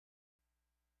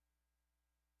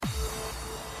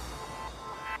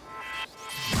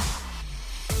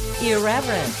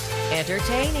Irreverent,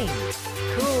 entertaining,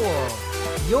 cool.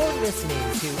 You're listening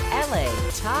to LA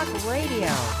Talk Radio.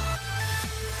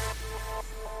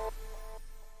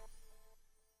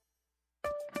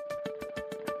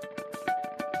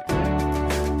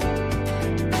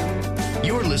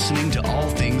 You're listening to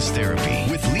All Things Therapy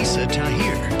with Lisa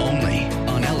Tahir, only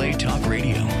on LA Talk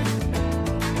Radio.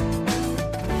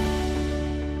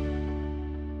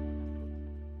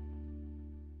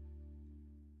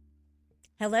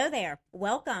 Hello there.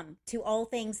 Welcome to All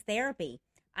Things Therapy.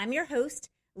 I'm your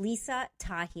host, Lisa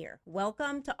Tahir.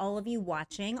 Welcome to all of you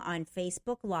watching on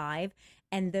Facebook Live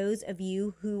and those of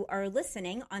you who are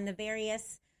listening on the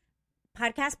various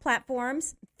podcast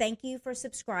platforms. Thank you for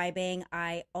subscribing.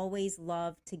 I always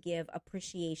love to give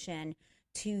appreciation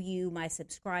to you, my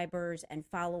subscribers and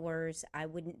followers. I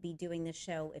wouldn't be doing this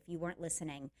show if you weren't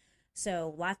listening.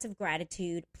 So lots of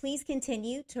gratitude. Please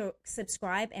continue to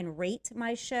subscribe and rate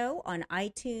my show on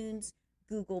iTunes,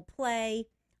 Google Play,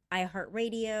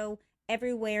 iHeartRadio,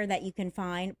 everywhere that you can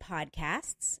find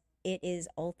podcasts. It is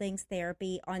All Things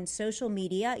Therapy. On social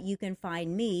media, you can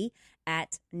find me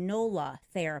at NOLA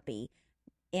Therapy,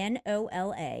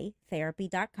 NOLA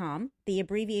Therapy.com, the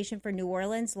abbreviation for New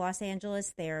Orleans, Los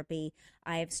Angeles Therapy.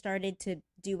 I have started to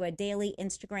do a daily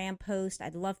Instagram post.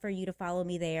 I'd love for you to follow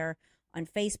me there. On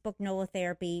Facebook, NOLA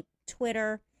Therapy,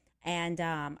 Twitter, and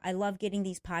I love getting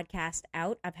these podcasts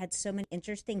out. I've had so many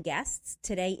interesting guests.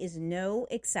 Today is no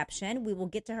exception. We will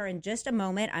get to her in just a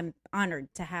moment. I'm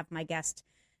honored to have my guest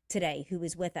today who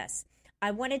is with us.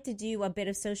 I wanted to do a bit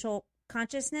of social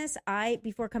consciousness.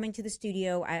 Before coming to the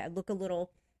studio, I look a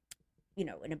little,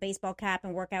 in a baseball cap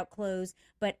and workout clothes,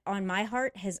 but on my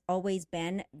heart has always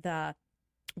been the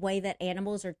way that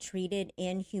animals are treated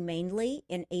inhumanely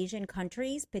in Asian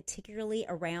countries, particularly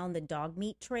around the dog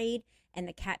meat trade and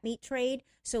the cat meat trade.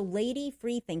 So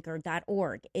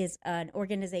ladyfreethinker.org is an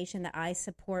organization that I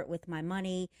support with my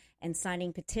money and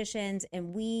signing petitions.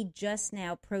 And we just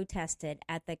now protested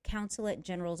at the Consulate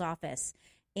General's office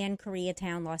in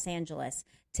Koreatown, Los Angeles,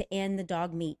 to end the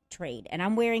dog meat trade. And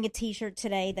I'm wearing a t-shirt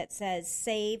today that says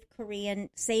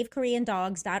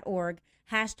SaveKoreanDogs.org.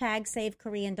 Hashtag Save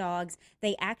Korean Dogs.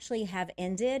 They actually have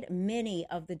ended many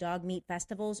of the dog meat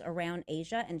festivals around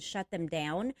Asia and shut them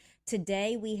down.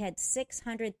 Today, we had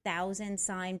 600,000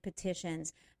 signed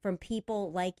petitions from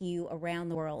people like you around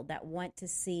the world that want to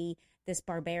see this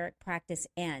barbaric practice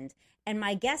end. And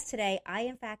my guest today, I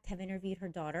in fact have interviewed her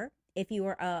daughter. If you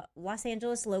are a Los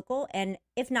Angeles local, and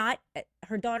if not,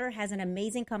 her daughter has an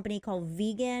amazing company called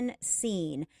Vegan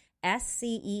Scene,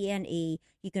 SCENE.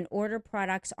 You can order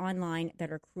products online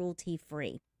that are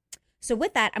cruelty-free. So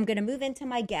with that, I'm going to move into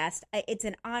my guest. It's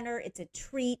an honor, it's a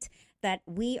treat that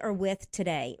we are with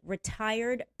today.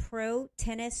 Retired pro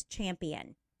tennis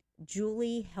champion,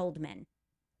 Julie Heldman.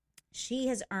 She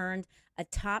has earned a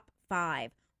top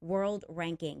 5 world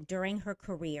ranking during her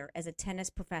career as a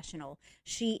tennis professional.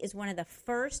 She is one of the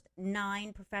first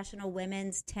 9 professional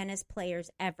women's tennis players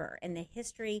ever in the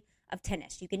history of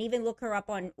tennis. You can even look her up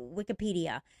on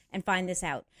Wikipedia and find this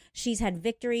out. She's had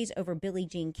victories over Billie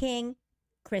Jean King,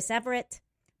 Chris Evert,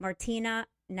 Martina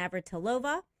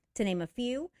Navratilova, to name a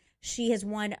few. She has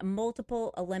won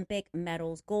multiple Olympic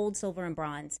medals, gold, silver, and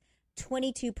bronze,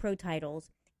 22 pro titles,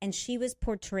 and she was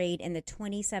portrayed in the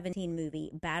 2017 movie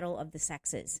Battle of the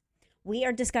Sexes. We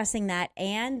are discussing that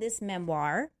and this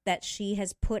memoir that she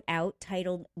has put out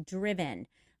titled Driven,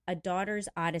 A Daughter's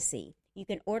Odyssey. You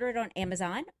can order it on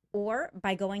Amazon or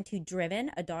by going to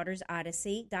driven,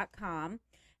 adaughtersodyssey.com.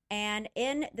 And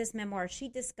in this memoir, she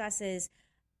discusses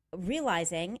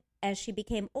realizing as she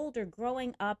became older,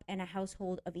 growing up in a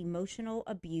household of emotional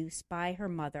abuse by her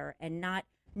mother and not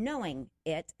knowing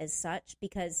it as such,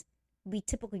 because we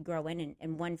typically grow in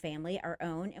one family, our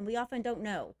own, and we often don't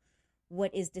know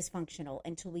what is dysfunctional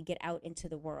until we get out into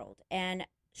the world. And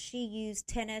she used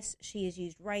tennis, she has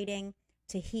used writing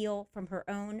to heal from her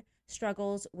own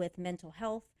struggles with mental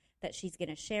health that she's going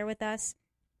to share with us.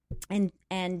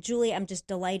 And Julie, I'm just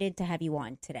delighted to have you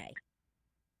on today.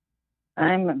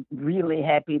 I'm really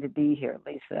happy to be here,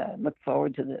 Lisa. I look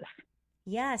forward to this.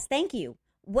 Yes, thank you.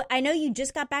 I know you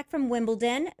just got back from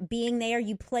Wimbledon. Being there,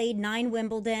 you played 9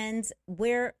 Wimbledons.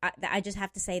 Where, I just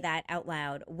have to say that out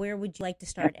loud, where would you like to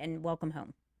start, and welcome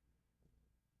home?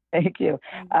 Thank you.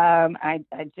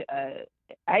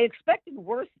 I expected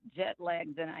worse jet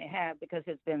lag than I have because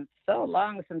it's been so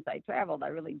long since I traveled. I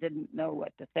really didn't know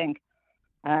what to think.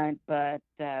 But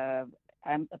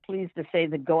I'm pleased to say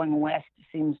that going west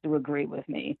seems to agree with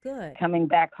me. Good. Coming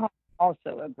back home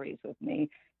also agrees with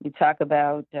me. You talk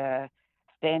about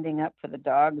standing up for the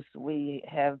dogs. We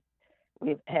have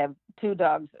 2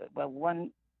 dogs. Well,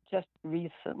 one just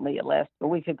recently, last a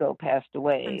week ago, passed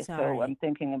away. I'm sorry. So I'm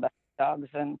thinking about dogs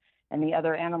and the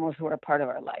other animals who are part of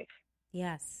our life.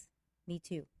 Yes, me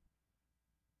too.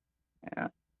 Yeah.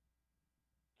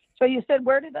 So you said,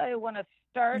 where did I want to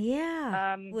start?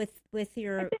 Yeah, with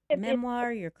your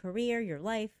memoir, your career, your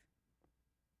life.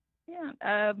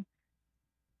 Yeah.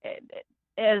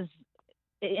 As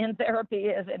in therapy,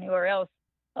 as anywhere else,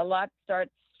 a lot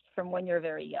starts from when you're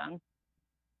very young.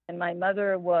 And my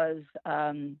mother was,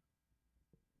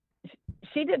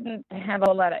 she didn't have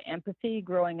a lot of empathy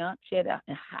growing up. She had a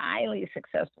highly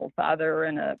successful father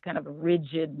and a kind of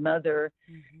rigid mother.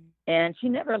 Mm-hmm. And she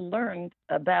never learned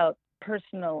about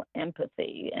personal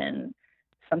empathy. And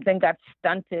something got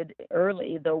stunted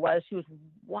early, though, was she was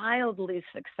wildly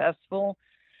successful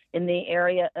in the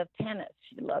area of tennis.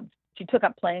 She took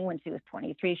up playing when she was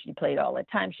 23. She played all the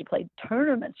time. She played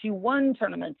tournaments. She won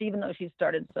tournaments, even though she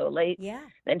started so late. Yeah.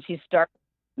 Then she started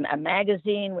a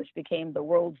magazine, which became the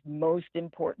world's most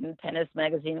important tennis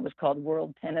magazine. It was called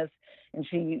World Tennis. And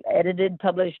she edited,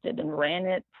 published it, and ran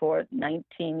it for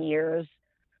 19 years.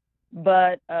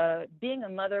 But being a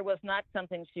mother was not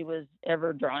something she was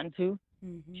ever drawn to.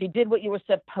 Mm-hmm. She did what you were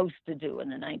supposed to do in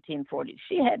the 1940s.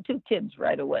 She had 2 kids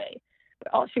right away.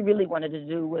 But all she really wanted to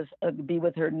do was be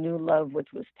with her new love,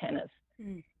 which was tennis.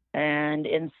 Mm. And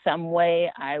in some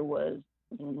way, I was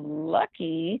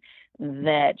lucky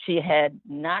that she had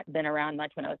not been around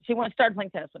much when she started playing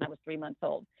tennis when I was 3 months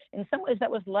old. In some ways, that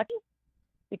was lucky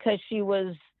because she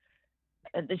was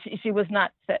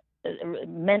not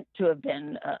meant to have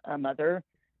been a mother.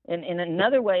 And in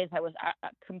other ways, I was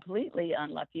completely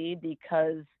unlucky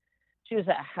because she was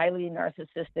a highly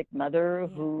narcissistic mother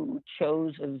who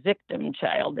chose a victim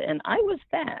child, and I was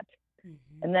that.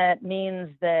 Mm-hmm. And that means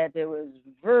that there was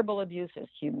verbal abuse, there was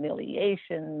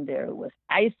humiliation, there was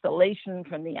isolation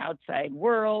from the outside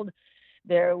world,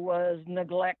 there was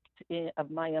neglect of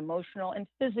my emotional and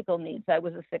physical needs. I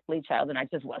was a sickly child, and I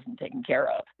just wasn't taken care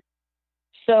of.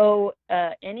 So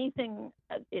anything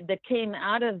that came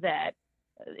out of that,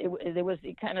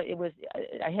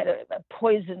 I had a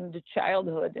poisoned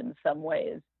childhood in some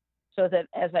ways, so that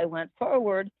as I went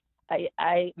forward,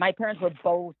 my parents were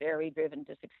both very driven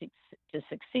to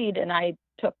succeed, and I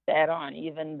took that on,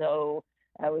 even though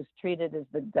I was treated as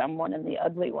the dumb one and the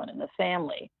ugly one in the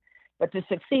family. But to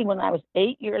succeed, when I was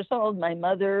 8 years old, my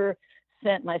mother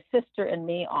sent my sister and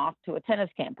me off to a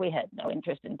tennis camp. We had no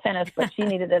interest in tennis, but she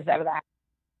needed us out of the house.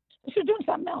 She was doing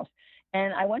something else.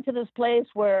 And I went to this place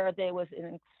where there was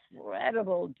an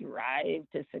incredible drive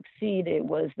to succeed. It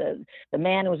was the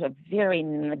man who was a very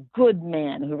good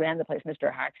man who ran the place,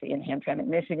 Mr. Hoxie in Hamtramck,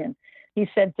 Michigan. He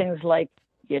said things like,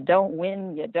 "You don't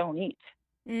win, you don't eat."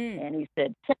 Mm. And he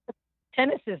said,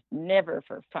 tennis is never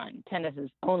for fun. Tennis is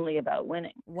only about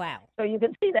winning. Wow. So you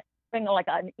can see that thing like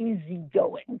an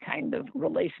easygoing kind of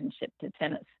relationship to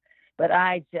tennis. But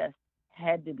I just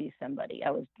had to be somebody.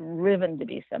 I was driven to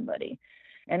be somebody.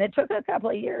 And it took a couple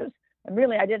of years. And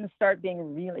really, I didn't start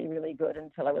being really, really good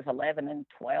until I was 11 and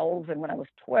 12. And when I was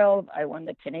 12, I won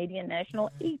the Canadian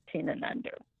National 18 and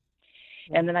under.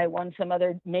 And then I won some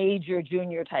other major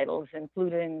junior titles,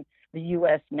 including the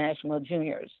U.S. National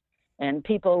Juniors. And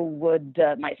people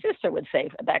my sister would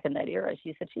say back in that era,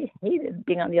 she said she hated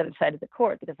being on the other side of the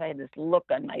court because I had this look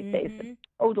on my face of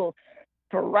total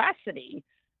ferocity,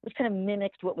 which kind of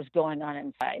mimicked what was going on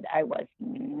inside. I was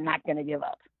not going to give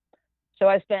up. So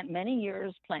I spent many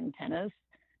years playing tennis,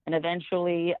 and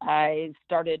eventually I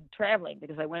started traveling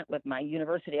because I went with my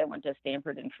university. I went to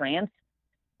Stanford in France,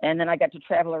 and then I got to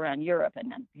travel around Europe,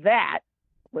 and that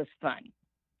was fun.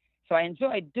 So I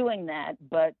enjoyed doing that,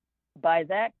 but by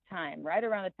that time, right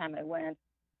around the time I went,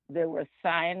 there were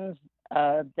signs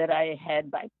that I had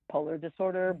bipolar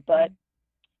disorder, but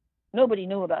nobody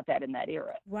knew about that in that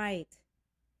era. Right.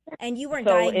 And you weren't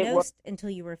diagnosed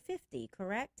until you were 50,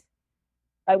 correct?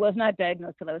 I was not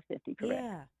diagnosed until I was 50, correct.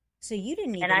 Yeah. So you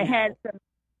didn't even know. I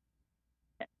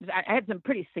had some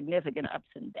pretty significant ups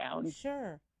and downs.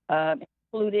 Sure.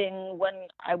 Including when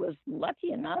I was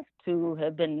lucky enough to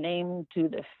have been named to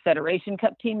the Federation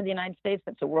Cup team of the United States.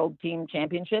 That's a World Team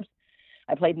Championships.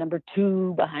 I played number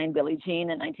 2 behind Billie Jean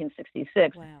in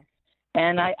 1966. Wow.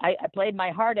 And I played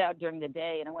my heart out during the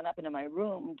day, and I went up into my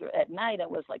room. At night, I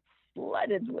was like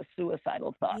flooded with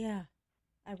suicidal thoughts. Yeah,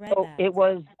 I read that. It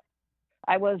was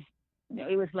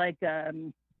like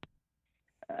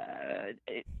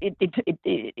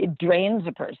it drains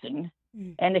a person.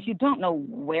 Mm-hmm. And if you don't know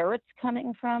where it's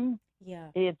coming from,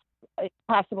 it's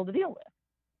possible to deal with.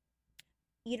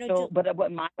 You know, go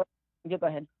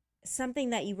ahead. something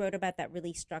that you wrote about that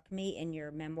really struck me in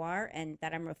your memoir and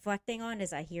that I'm reflecting on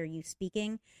as I hear you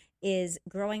speaking is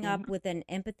growing up with an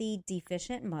empathy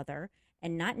deficient mother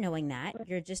and not knowing that.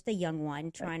 You're just a young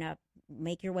one trying to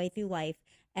make your way through life.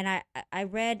 And I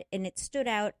read, and it stood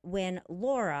out when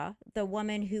Laura, the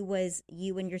woman who was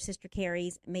you and your sister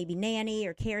Carrie's maybe nanny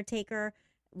or caretaker,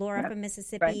 Laura from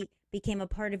Mississippi, became a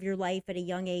part of your life at a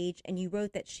young age. And you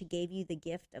wrote that she gave you the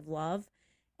gift of love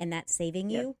and that's saving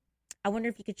you. I wonder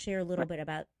if you could share a little bit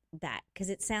about that, because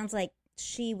it sounds like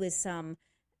she was some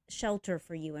shelter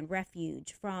for you and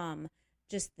refuge from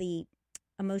just the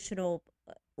emotional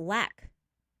lack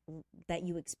that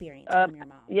you experienced from your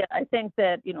mom. Yeah, I think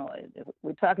that,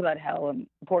 we talk about how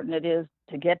important it is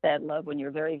to get that love when you're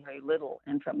very, very little.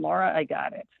 And from Laura, I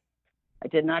got it. I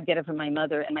did not get it from my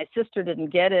mother. And my sister didn't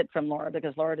get it from Laura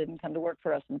because Laura didn't come to work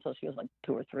for us until she was like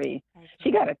 2 or 3. Okay.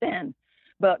 She got it then.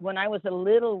 But when I was a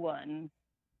little one,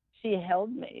 she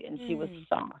held me and she was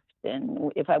soft.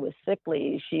 And if I was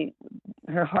sickly,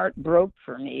 her heart broke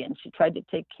for me and she tried to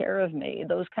take care of me.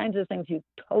 Those kinds of things you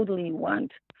totally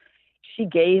want. She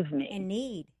gave me. And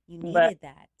you needed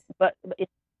that. But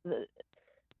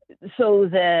so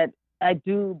that I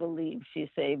do believe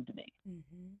she saved me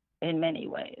in many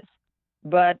ways.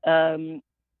 But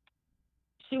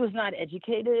she was not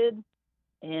educated,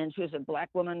 and she was a Black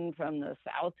woman from the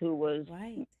South who was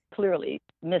clearly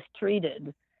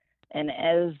mistreated. And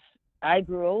as I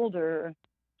grew older,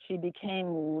 she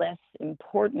became less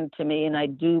important to me, and I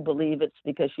do believe it's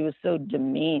because she was so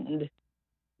demeaned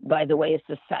by the way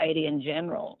society in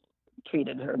general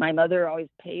treated her. My mother always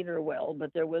paid her well,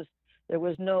 but there was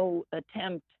no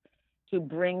attempt to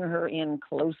bring her in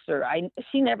closer.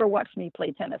 She never watched me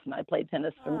play tennis, and I played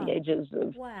tennis from the ages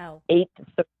of 8 to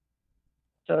 30.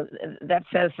 So that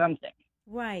says something.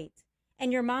 Right.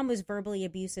 And your mom was verbally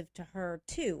abusive to her,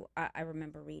 too, I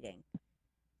remember reading.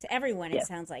 To everyone, it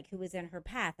sounds like, who was in her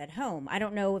path at home. I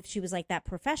don't know if she was like that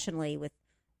professionally with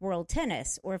World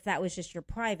Tennis or if that was just your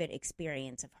private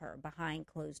experience of her behind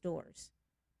closed doors.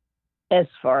 As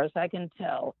far as I can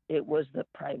tell, it was the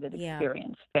private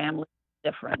experience. Family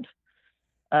different.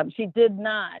 She did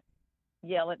not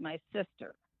yell at my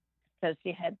sister because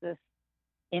she had this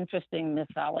interesting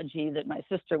mythology that my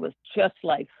sister was just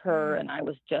like her and I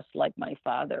was just like my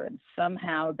father, and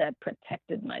somehow that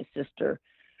protected my sister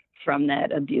from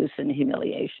that abuse and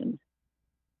humiliation.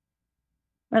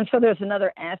 And so there's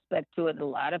another aspect to it that a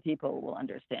lot of people will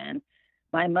understand.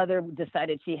 My mother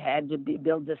decided she had to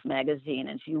build this magazine,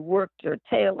 and she worked her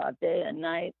tail out day and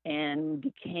night and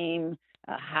became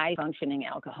a high-functioning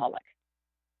alcoholic.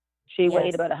 She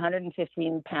weighed about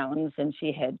 115 pounds, and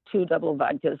she had 2 double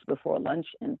vodkas before lunch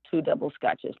and 2 double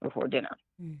scotches before dinner.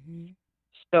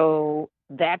 So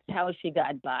that's how she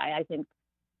got by. I think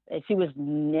she was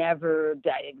never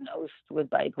diagnosed with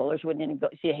bipolar. She wouldn't even go.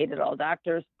 She hated all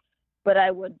doctors. But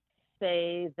I would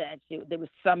say that there was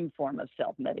some form of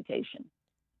self-medication.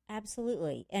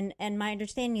 Absolutely. And my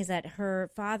understanding is that her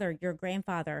father, your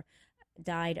grandfather,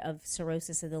 died of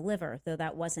cirrhosis of the liver, though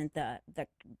that wasn't the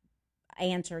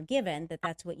answer given,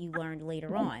 that's what you learned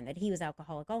later on, that he was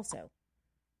alcoholic also.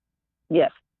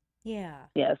 Yes. Yeah.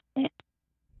 Yes.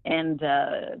 And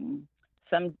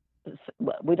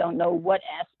we don't know what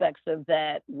aspects of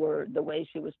that were the way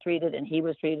she was treated and he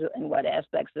was treated, and what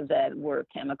aspects of that were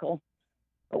chemical.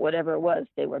 But whatever it was,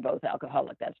 they were both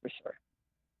alcoholic, that's for sure.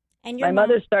 And my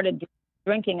mother started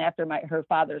drinking after her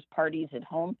father's parties at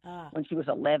home when she was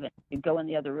 11. She'd go in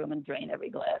the other room and drain every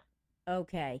glass.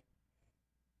 Okay.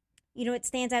 It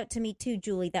stands out to me too,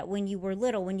 Julie, that when you were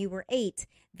little, when you were 8,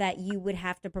 that you would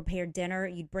have to prepare dinner.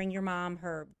 You'd bring your mom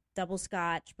her double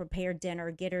scotch, prepare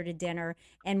dinner, get her to dinner.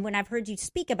 And when I've heard you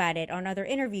speak about it on other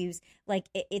interviews, like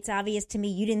it's obvious to me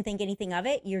you didn't think anything of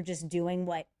it. You're just doing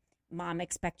what mom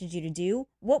expected you to do.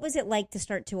 What was it like to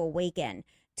start to awaken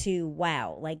to,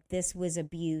 wow, like this was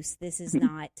abuse, this is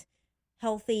not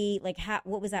healthy? Like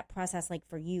what was that process like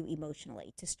for you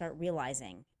emotionally to start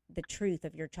realizing the truth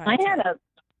of your childhood?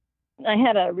 I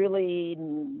had a really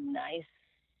nice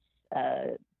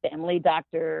family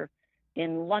doctor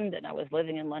in London. I was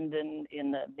living in London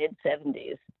in the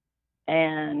mid-70s.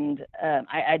 And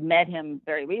I'd met him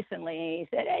very recently.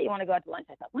 He said, hey, you want to go out to lunch?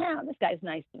 I thought, wow, this guy's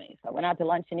nice to me. So I went out to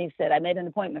lunch, and he said, I made an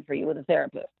appointment for you with a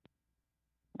therapist.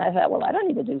 I thought, well, I don't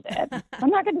need to do that. I'm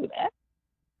not going to do that.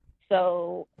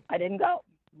 So I didn't go.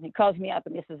 He calls me up,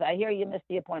 and he says, I hear you missed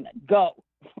the appointment. Go.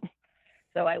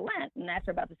 So I went, and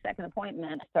after about the second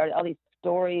appointment, I started, all these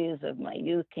stories of my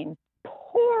youth came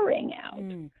pouring out.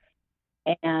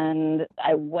 And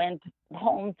I went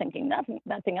home thinking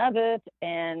nothing of it,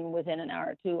 and within an hour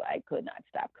or two, I could not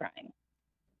stop crying.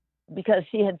 because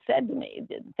she had said to me,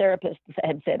 the therapist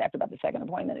had said after about the second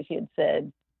appointment, she had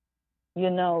said,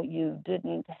 you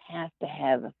didn't have to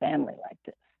have a family like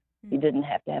this. You didn't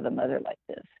have to have a mother like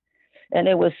this. And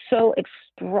it was so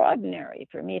extraordinary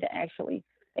for me to actually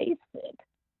face it.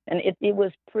 And it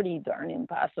was pretty darn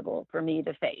impossible for me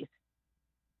to face.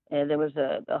 And there was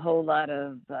a whole lot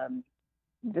of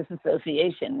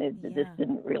disassociation. This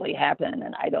didn't really happen,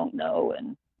 and I don't know.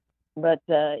 But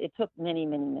it took many,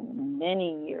 many, many,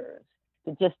 many years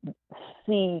to just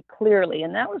see clearly.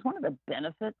 And that was one of the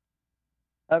benefits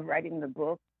of writing the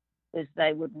book, is that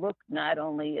I would look not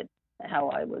only at how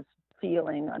I was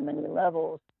feeling on many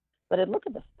levels, but I'd look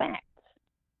at the facts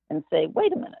and say,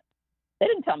 wait a minute, they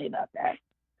didn't tell me about that.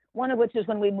 One of which is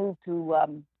when we moved to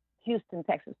Houston,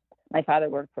 Texas. My father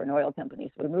worked for an oil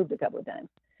company, so we moved a couple of times.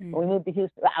 Mm. We moved to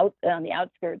Houston, out on the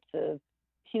outskirts of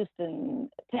Houston,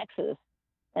 Texas,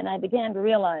 and I began to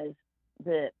realize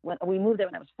that when we moved there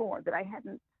when I was 4, that I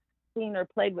hadn't seen or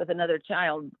played with another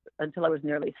child until I was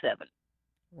nearly 7.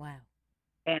 Wow.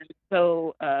 And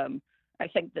so I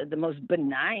think the most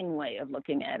benign way of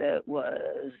looking at it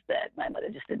was that my mother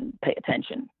just didn't pay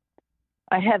attention.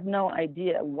 I have no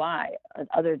idea why,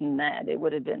 other than that. It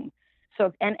would have been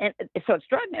so, and it's so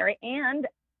extraordinary, and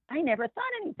I never thought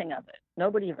anything of it.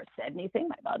 Nobody ever said anything.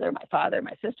 My mother, my father,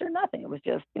 my sister, nothing. It was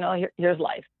just, here's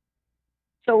life.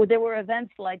 So there were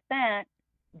events like that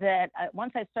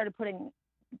once I started putting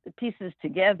the pieces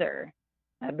together,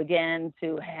 I began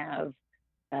to have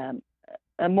a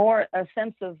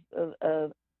sense of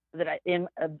that I am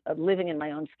of living in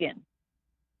my own skin.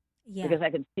 Yeah. Because I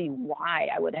could see why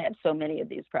I would have so many of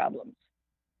these problems.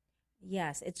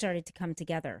 Yes, it started to come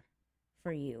together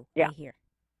for you. Yeah. I hear.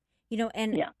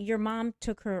 Your mom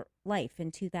took her life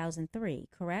in 2003,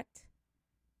 correct?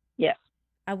 Yes.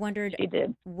 I wondered she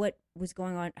did. What was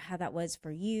going on, how that was for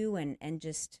you, and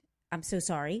just, I'm so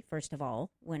sorry, first of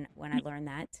all, when I learned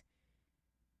that.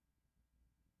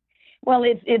 Well,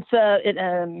 it's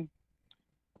a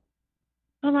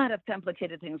lot of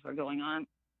complicated things were going on.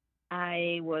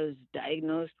 I was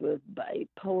diagnosed with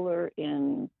bipolar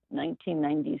in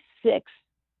 1996,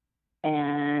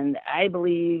 and I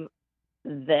believe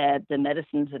that the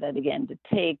medicines that I began to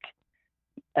take,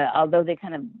 although they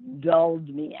kind of dulled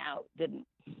me out, didn't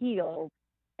heal,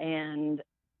 and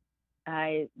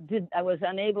I was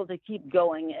unable to keep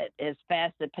going at as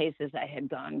fast a pace as I had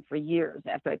gone for years.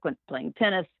 After I quit playing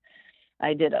tennis,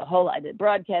 I did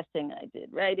broadcasting, I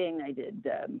did writing,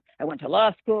 I went to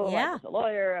law school, I was a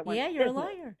lawyer. You're a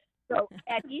lawyer. So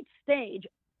at each stage,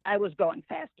 I was going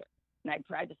faster. And I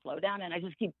tried to slow down, and I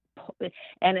just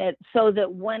so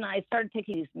that when I started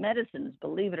taking these medicines,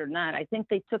 believe it or not, I think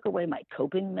they took away my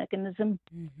coping mechanism.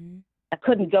 Mm-hmm. I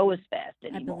couldn't go as fast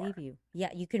anymore. I believe you. Yeah,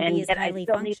 you can be as highly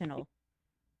functional.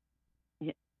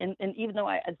 And even though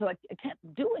I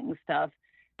kept doing stuff,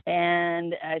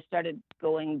 and I started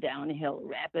going downhill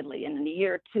rapidly. And in the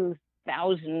year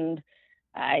 2000,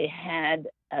 I had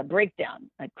a breakdown.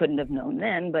 I couldn't have known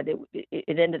then, but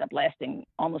it ended up lasting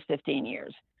almost 15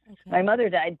 years. Okay. My mother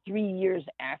died 3 years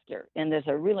after, and there's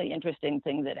a really interesting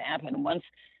thing that happened. Once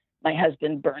my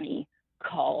husband, Bernie,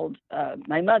 called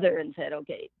my mother and said,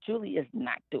 okay, Julie is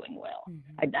not doing well.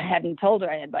 Mm-hmm. I hadn't told her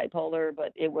I had bipolar,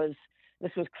 but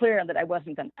this was clear that I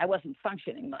wasn't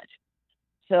functioning much.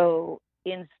 So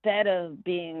instead of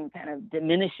being kind of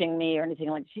diminishing me or anything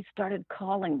like that, she started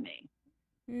calling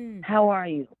me. How are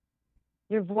you?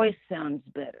 Your voice sounds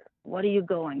better. What are you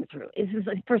going through? This is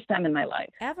the first time in my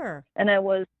life. Ever. And I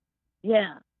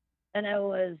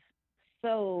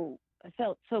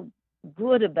felt so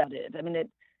good about it. I mean, it's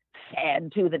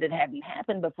sad too that it hadn't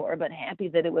happened before, but happy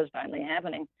that it was finally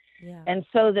happening. Yeah. And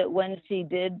so that when she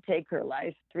did take her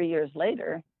life 3 years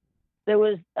later, there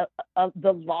was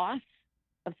the loss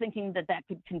of thinking that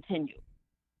could continue,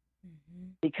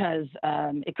 because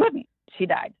it couldn't. She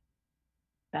died.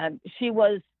 She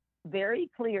was very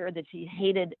clear that she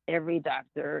hated every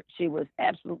doctor. She was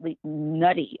absolutely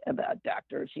nutty about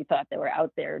doctors. She thought they were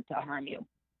out there to harm you.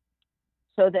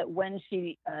 So that when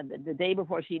she, the day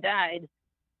before she died,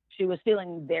 she was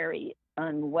feeling very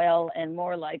unwell, and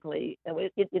more likely,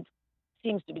 it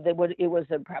seems to be that it was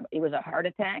a heart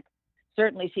attack.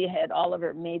 Certainly, she had all of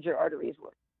her major arteries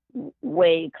were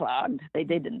way clogged. They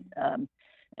did an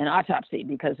autopsy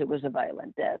because it was a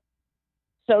violent death.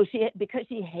 So because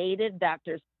she hated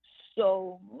doctors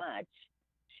so much,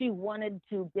 she wanted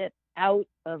to get out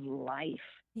of life.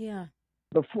 Yeah.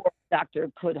 Before a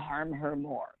doctor could harm her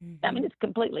more. Mm-hmm. I mean, it's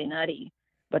completely nutty,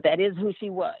 but that is who she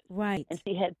was. Right. And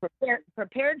she had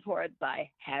prepared for it by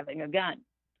having a gun,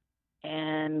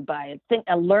 and by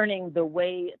learning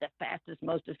the fastest,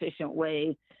 most efficient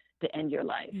way to end your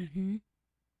life. Mm-hmm.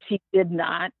 She did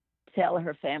not tell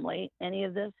her family any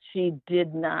of this. She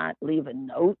did not leave a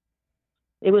note.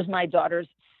 It was my daughter's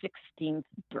 16th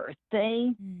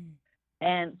birthday.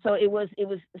 And so it was,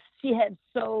 she had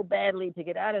so badly to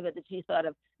get out of it that she thought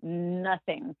of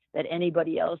nothing that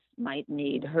anybody else might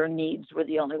need. Her needs were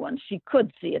the only ones she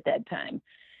could see at that time.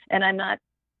 And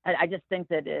I just think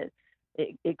that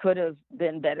it could have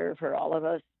been better for all of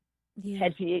us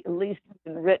had she at least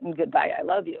written goodbye, I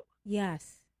love you.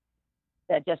 Yes.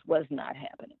 That just was not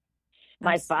happening.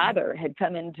 My father had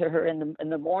come into her in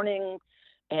the morning,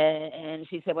 and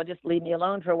she said, well, just leave me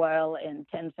alone for a while. And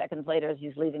 10 seconds later, as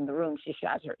he's leaving the room, she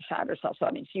shot herself. So,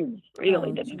 I mean, she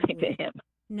really didn't think of him.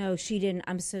 No, she didn't.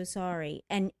 I'm so sorry.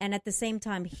 And at the same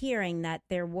time, hearing that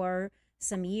there were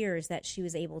some years that she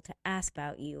was able to ask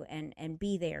about you and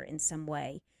be there in some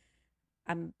way,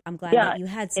 I'm glad that you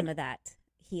had some of that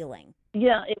healing.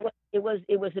 Yeah, it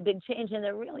was a big change. And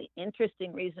a really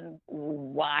interesting reason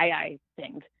why, I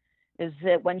think, is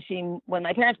that when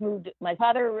my parents moved, my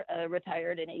father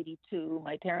retired in 82.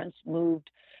 My parents moved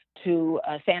to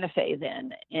Santa Fe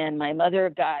then, and my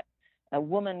mother got a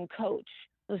woman coach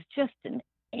who was just an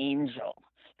angel.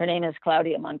 Her name is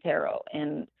Claudia Montero,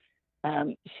 and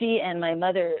she and my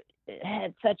mother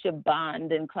had such a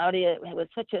bond, and Claudia was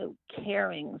such a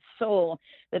caring soul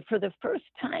that for the first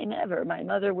time ever, my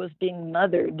mother was being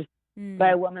mothered by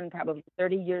a woman probably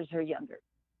 30 years her younger.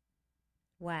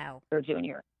 Wow. Her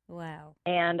junior. Wow.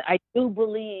 And I do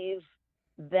believe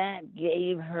that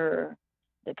gave her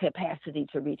the capacity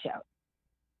to reach out.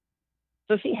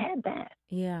 So she had that.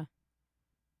 Yeah.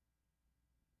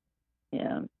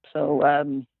 Yeah. So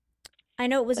I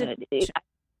know it was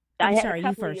I had sorry, a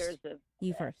couple you first. years of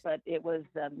You first. But it was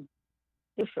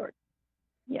short.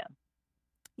 Yeah.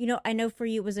 You know, I know for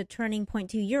you it was a turning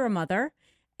point too. You're a mother,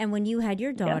 and when you had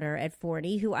your daughter at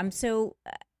 40, who I'm so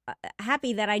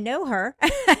happy that I know her,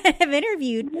 I've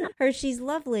interviewed her. She's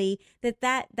lovely.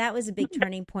 That was a big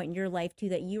turning point in your life too.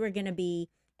 That you were going to be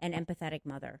an empathetic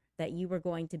mother. That you were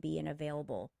going to be an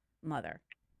available mother.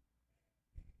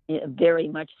 Yeah, very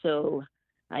much so.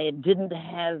 I didn't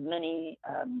have many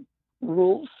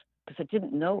rules because I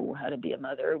didn't know how to be a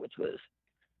mother, which was,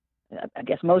 I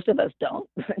guess most of us don't.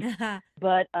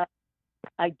 But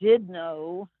I did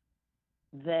know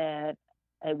that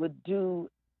I would do,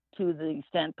 to the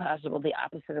extent possible, the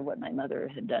opposite of what my mother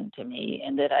had done to me,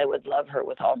 and that I would love her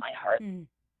with all my heart.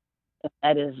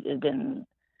 That has been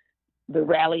the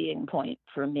rallying point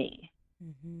for me.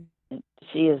 Mm-hmm.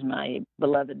 She is my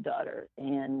beloved daughter,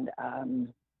 and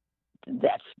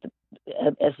that's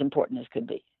as important as could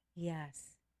be.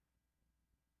 Yes,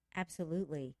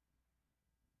 absolutely.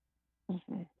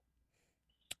 Mm-hmm.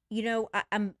 You know,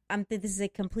 I'm this is a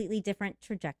completely different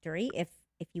trajectory if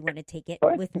you want to take it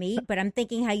with me, but I'm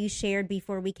thinking how you shared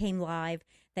before we came live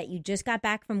that you just got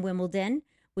back from Wimbledon,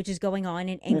 which is going on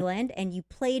in England, and you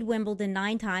played Wimbledon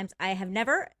 9 times. I have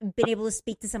never been able to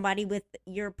speak to somebody with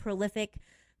your prolific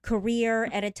career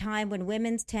at a time when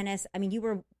women's tennis, I mean, you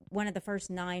were one of the first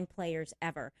 9 players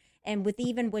ever. And with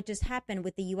even what just happened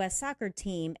with the U.S. soccer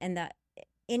team and the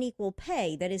unequal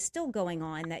pay that is still going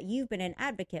on that you've been an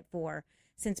advocate for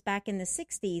since back in the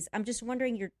 60s, I'm just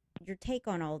wondering your take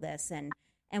on all this and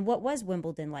what was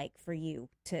Wimbledon like for you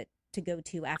to go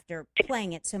to after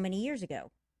playing it so many years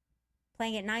ago,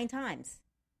 playing it 9 times?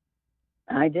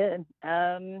 I did.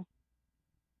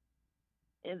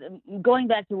 Going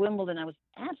back to Wimbledon, I was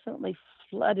absolutely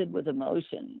flooded with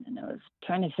emotion, and I was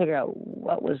trying to figure out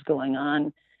what was going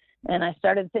on. And I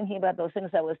started thinking about those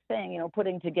things I was saying,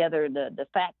 putting together the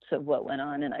facts of what went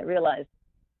on. And I realized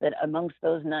that amongst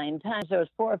those 9 times, there was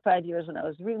 4 or 5 years when I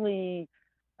was really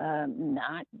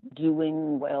not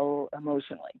doing well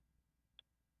emotionally.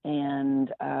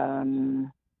 And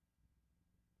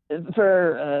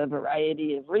for a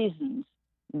variety of reasons.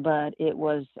 But it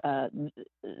was,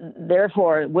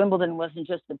 therefore, Wimbledon wasn't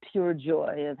just the pure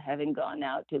joy of having gone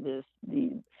out to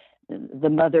the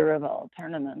mother of all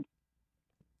tournaments.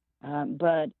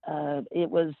 But it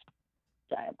was,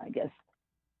 I guess,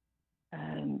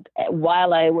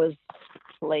 while I was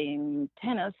playing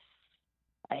tennis,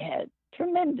 I had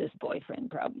tremendous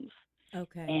boyfriend problems.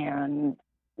 Okay. And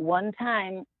one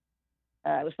time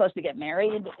I was supposed to get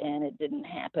married and it didn't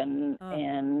happen. Oh.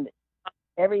 And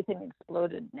everything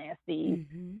exploded nasty.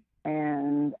 Mm-hmm.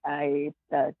 And I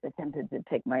attempted to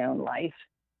take my own life.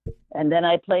 And then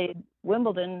I played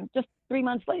Wimbledon just 3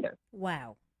 months later.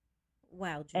 Wow.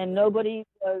 Julie. And nobody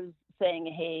was saying,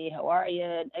 hey, how are you?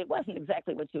 It wasn't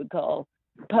exactly what you would call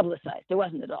publicized. It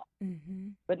wasn't at all. Mm-hmm.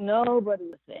 But nobody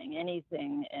was saying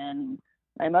anything. And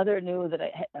my mother knew that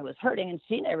I was hurting, and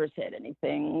she never said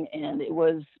anything. And it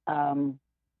was,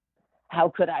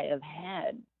 how could I have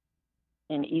had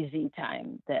an easy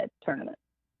time, that tournament.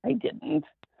 I didn't.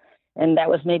 And that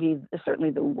was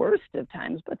certainly the worst of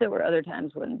times, but there were other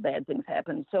times when bad things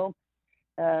happened. So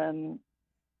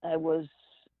I was,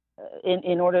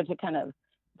 in order to kind of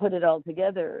put it all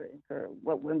together for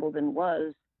what Wimbledon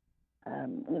was,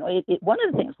 one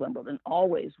of the things Wimbledon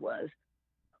always was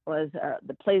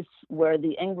the place where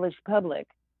the English public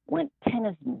went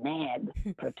tennis mad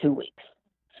for 2 weeks.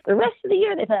 The rest of the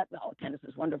year, they thought, oh, tennis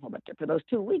is wonderful. But for those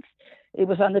 2 weeks, it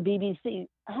was on the BBC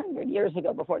 100 years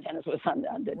ago, before tennis was on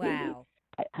the wow.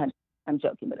 TV. I'm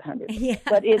joking, but 100. Yeah.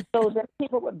 But it's so that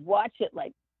people would watch it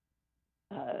like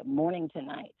morning to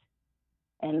night.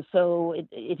 And so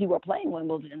if you were playing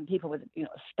Wimbledon, people would,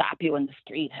 stop you in the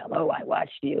street. Hello, I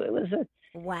watched you. It was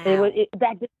wow.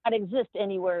 That did not exist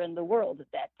anywhere in the world at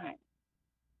that time.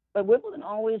 But Wimbledon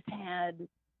always had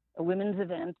a women's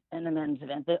event and a men's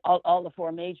event. All the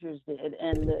four majors did,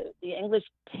 and the English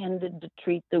tended to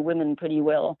treat the women pretty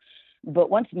well. But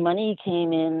once money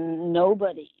came in,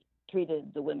 nobody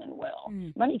treated the women well.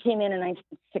 Money came in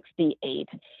 1968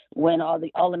 when all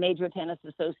the major tennis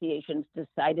associations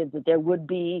decided that there would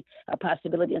be a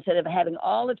possibility, instead of having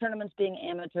all the tournaments being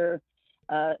amateur,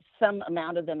 some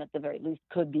amount of them at the very least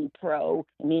could be pro,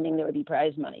 meaning there would be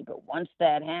prize money. But once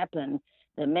that happened,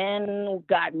 the men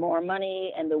got more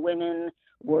money and the women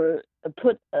were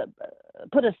put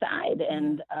aside.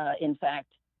 And in fact,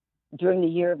 during the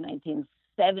year of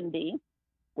 1970,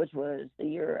 which was the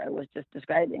year I was just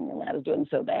describing when I was doing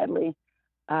so badly,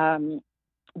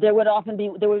 there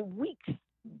were weeks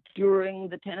during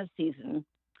the tennis season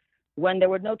when there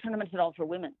were no tournaments at all for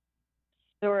women.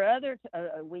 There were other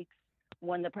weeks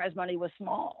when the prize money was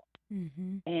small.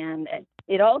 Mm-hmm. And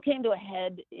it all came to a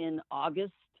head in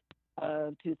August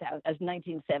of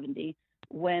 1970,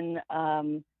 when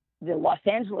the Los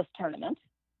Angeles tournament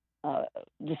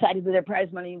decided that their prize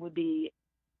money would be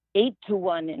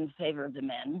 8-1 in favor of the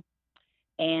men,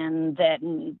 and that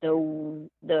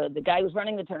the guy who was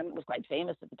running the tournament was quite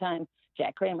famous at the time,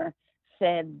 Jack Kramer,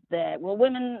 said that, well,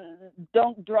 women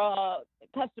don't draw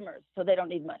customers, so they don't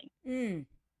need money.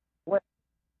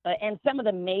 And some of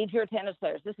the major tennis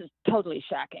players, this is totally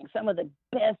shocking, some of the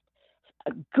best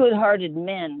good-hearted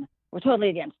men were totally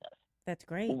against us. That's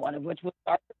great. One of which was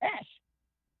Arthur Ashe.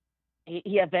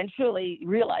 He eventually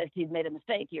realized he'd made a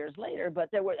mistake years later, but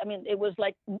it was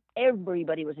like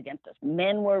everybody was against us.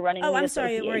 Men were running. Oh, I'm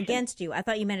sorry, they were against you. I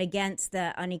thought you meant against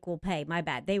the unequal pay. My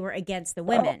bad. They were against the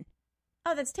women.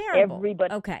 Oh, that's terrible.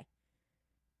 Everybody. Okay.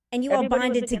 And you all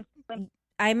bonded together.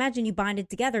 I imagine you bonded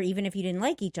together even if you didn't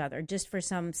like each other, just for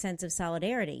some sense of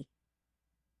solidarity.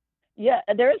 Yeah,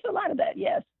 there is a lot of that,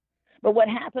 yes. But what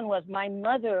happened was my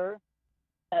mother,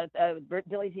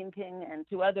 Billie Jean King and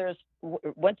two others,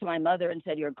 went to my mother and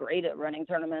said, "You're great at running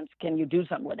tournaments. Can you do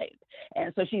something with it?"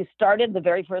 And so she started the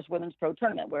very first women's pro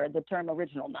tournament, where the term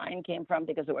Original Nine came from,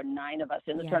 because there were 9 of us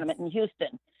in the tournament in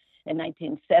Houston in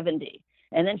 1970.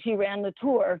 And then she ran the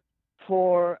tour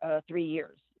for 3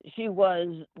 years. She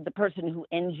was the person who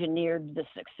engineered the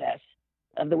success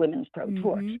of the women's pro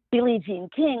tour. Billie Jean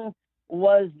King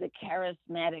was the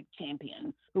charismatic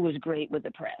champion who was great with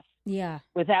the press. Yeah.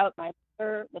 Without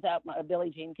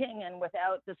Billie Jean King, and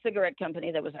without the cigarette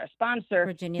company that was our sponsor,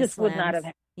 Virginia this would Slims. not have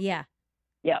happened. Yeah.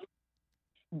 Yeah.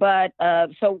 But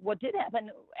so what did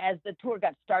happen, as the tour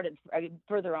got started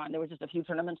further on, there were just a few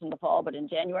tournaments in the fall, but in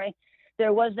January,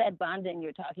 there was that bonding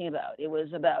you're talking about. It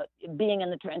was about being in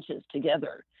the trenches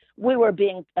together. We were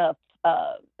being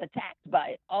attacked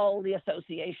by all the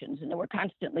associations, and they were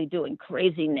constantly doing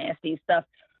crazy, nasty stuff.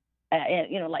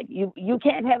 Like you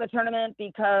can't have a tournament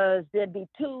because there'd be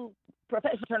 2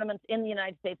 professional tournaments in the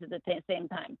United States at the same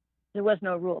time. There was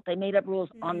no rule. They made up rules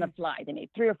on the fly. They made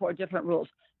 3 or 4 different rules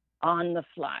on the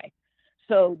fly.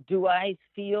 So do I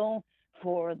feel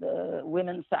for the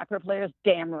women's soccer players?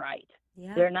 Damn right.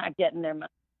 Yeah. They're not getting their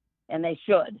money, and they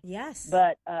should. Yes.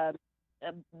 But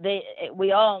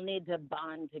we all need to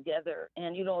bond together.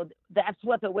 And, that's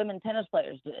what the women tennis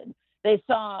players did. They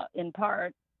saw, in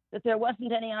part, that there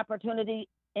wasn't any opportunity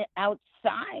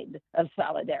outside of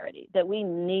solidarity, that we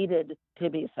needed to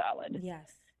be solid.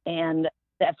 Yes. And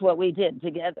that's what we did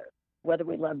together, whether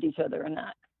we loved each other or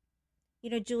not.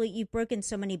 Julie, you've broken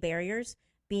so many barriers,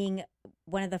 being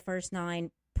one of the first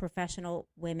 9 professional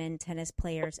women tennis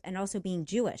players, and also being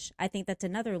Jewish. I think that's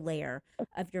another layer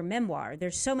of your memoir.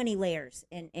 There's so many layers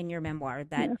in your memoir,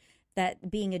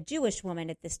 that being a Jewish woman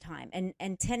at this time,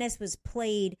 and tennis was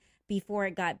played before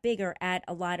it got bigger at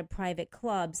a lot of private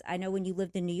clubs. I know when you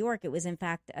lived in New York, it was in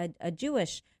fact a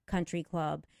Jewish country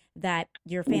club that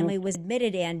your family was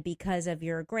admitted in because of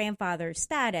your grandfather's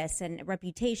status and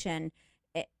reputation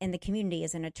in the community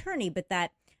as an attorney, but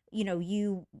that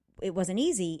it wasn't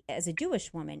easy as a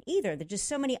Jewish woman either. There's just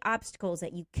so many obstacles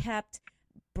that you kept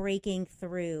breaking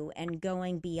through and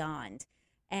going beyond.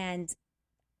 And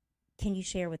can you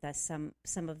share with us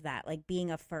some of that, like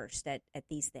being a first at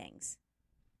these things?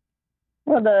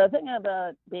 Well, the thing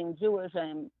about being Jewish,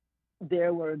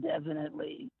 there were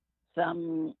definitely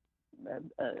some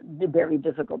very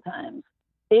difficult times.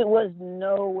 It was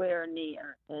nowhere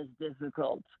near as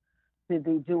difficult to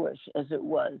be Jewish as it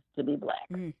was to be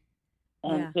Black,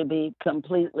 and to be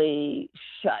completely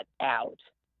shut out.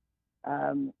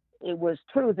 It was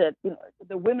true that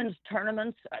the women's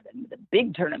tournaments, the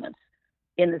big tournaments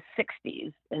in the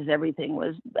 60s, as everything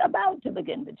was about to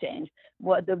begin to change,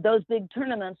 those big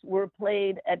tournaments were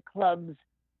played at clubs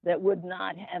that would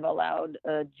not have allowed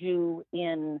a Jew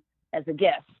in as a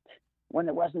guest when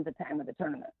it wasn't the time of the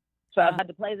tournament. So I had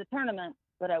to play the tournament,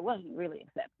 but I wasn't really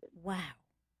accepted. Wow.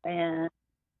 And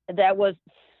that was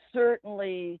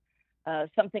certainly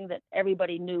something that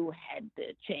everybody knew had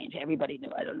to change. Everybody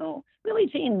knew. I don't know. Billie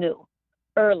Jean knew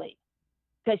early,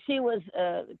 because she was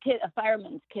a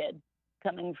fireman's kid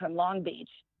coming from Long Beach,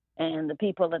 and the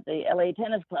people at the LA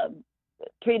Tennis Club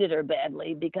treated her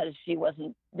badly because she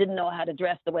didn't know how to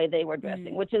dress the way they were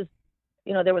dressing, which is,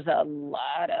 there was a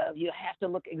lot of, you have to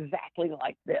look exactly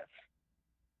like this.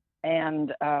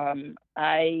 And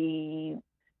I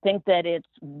think that it's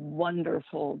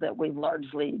wonderful that we've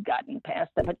largely gotten past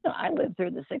that. But I lived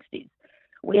through the 60s.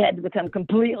 We had to become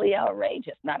completely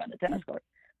outrageous, not on the tennis court,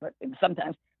 but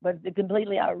sometimes, but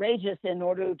completely outrageous in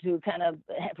order to kind of,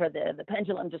 for the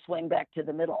pendulum to swing back to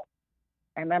the middle.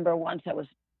 I remember once I was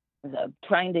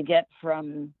trying to get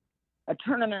from a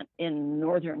tournament in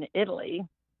northern Italy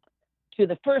to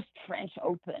the first French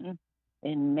Open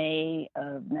in May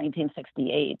of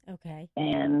 1968. Okay.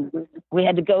 And we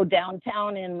had to go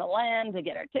downtown in Milan to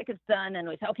get our tickets done. And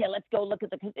we said, okay, let's go look at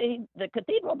the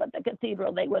cathedral. But the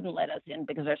cathedral, they wouldn't let us in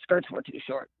because our skirts were too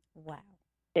short. Wow.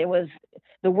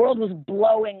 The world was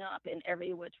blowing up in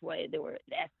every which way. There were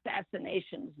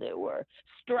assassinations, there were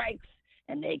strikes,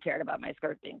 and they cared about my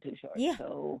skirt being too short. Yeah.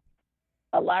 So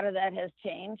a lot of that has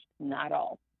changed, not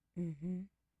all. Mm-hmm.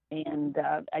 And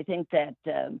I think that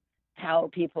how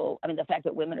people, the fact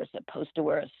that women are supposed to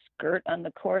wear a skirt on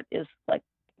the court is like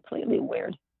completely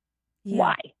weird. Yeah.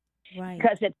 Why? Right.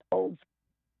 Because it's old.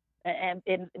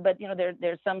 But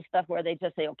there's some stuff where they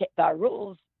just say, okay, our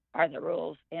rules are the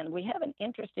rules. And we have an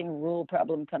interesting rule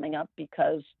problem coming up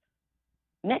because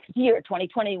next year,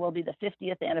 2020, will be the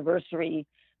 50th anniversary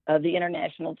of the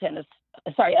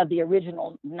of the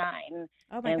original 9.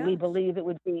 Oh my and gosh. We believe it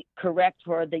would be correct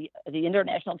for the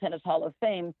International Tennis Hall of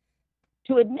Fame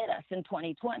to admit us in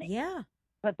 2020. Yeah.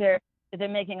 But they're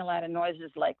making a lot of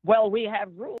noises like, well, we have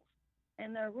rules.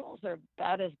 And their rules are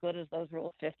about as good as those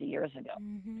rules 50 years ago.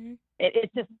 Mm-hmm.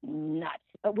 It's just nuts.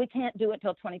 But we can't do it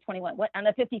till 2021. What, on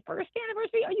the 51st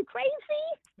anniversary? Are you crazy?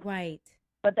 Right.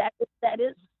 But that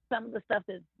is some of the stuff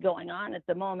that's going on at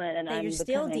the moment. And I'm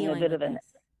still becoming dealing a bit with of an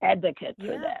this. advocate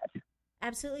for that.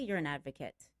 Absolutely. You're an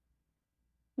advocate.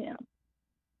 Yeah.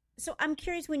 So I'm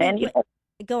curious when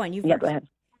go on. Go ahead.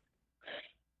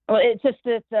 Well, it's just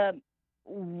that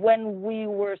when we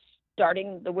were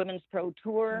starting the Women's Pro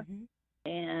Tour,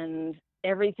 and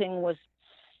everything was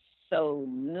so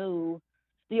new,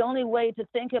 the only way to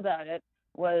think about it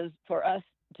was for us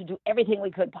to do everything we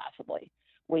could possibly.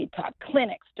 We taught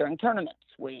clinics during tournaments.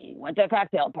 We went to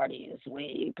cocktail parties.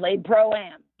 We played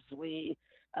pro-ams. We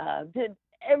did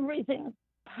everything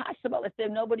possible. If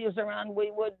nobody was around,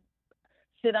 we would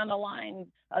sit on a line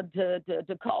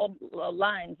to call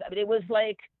lines. It was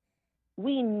like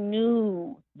we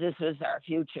knew this was our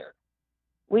future.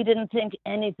 We didn't think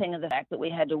anything of the fact that we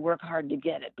had to work hard to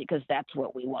get it because that's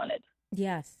what we wanted.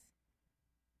 Yes.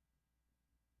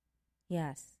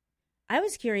 Yes. I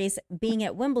was curious, being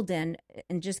at Wimbledon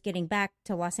and just getting back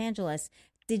to Los Angeles,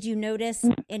 did you notice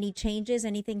any changes,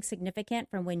 anything significant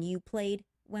from when you played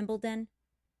Wimbledon?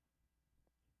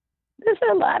 There's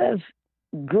a lot of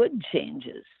good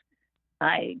changes.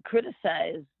 I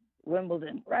criticize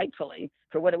Wimbledon rightfully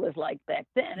for what it was like back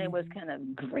then. It was kind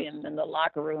of grim in the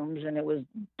locker rooms, and it was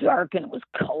dark and it was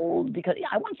cold because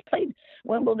I once played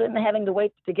Wimbledon having to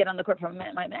wait to get on the court for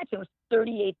my match. It was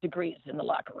 38 degrees in the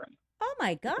locker room. Oh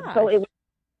my gosh. So and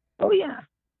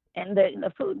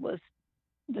the food was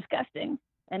disgusting.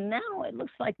 And now it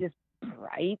looks like this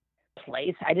bright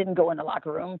place. I didn't go in the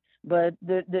locker room, but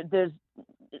there's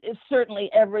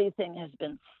certainly everything has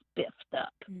been spiffed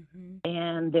up.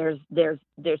 And there's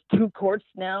 2 courts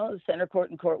now, center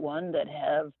court and court 1, that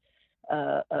have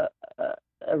a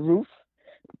roof,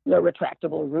 a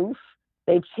retractable roof.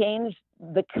 They've changed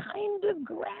the kind of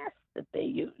grass that they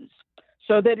use.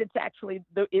 so that it's actually,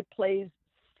 it plays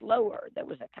slower. There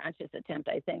was a conscious attempt,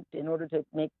 I think, in order to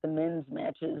make the men's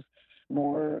matches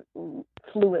more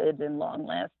fluid and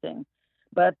long-lasting.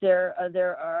 But there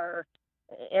are,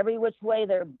 every which way,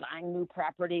 they're buying new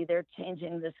property, they're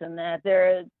changing this and that,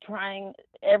 they're trying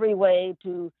every way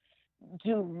to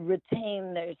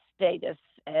retain their status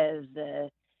as the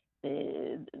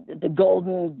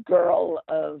golden girl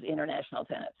of international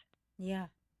tennis. Yeah.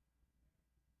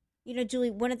 You know, Julie,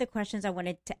 one of the questions I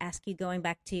wanted to ask you, going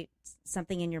back to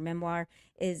something in your memoir,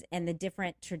 is, and the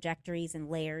different trajectories and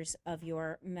layers of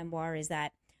your memoir, is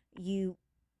that you,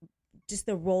 just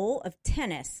the role of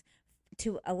tennis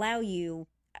to allow you,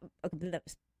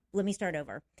 let me start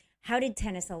over. How did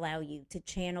tennis allow you to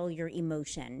channel your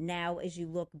emotion now as you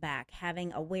look back,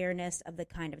 having awareness of the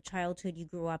kind of childhood you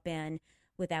grew up in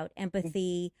without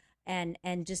empathy, and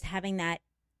just having that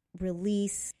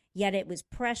release, yet it was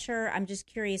pressure? I'm just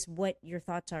curious what your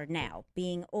thoughts are now,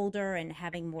 being older and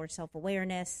having more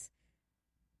self-awareness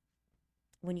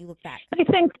when you look back. I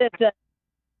think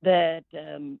that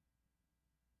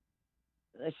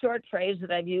a short phrase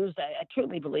that I've used, I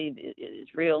truly believe is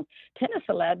real. Tennis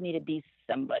allowed me to be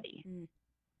somebody.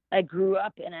 I grew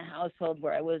up in a household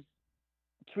where I was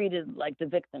treated like the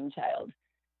victim child.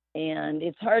 And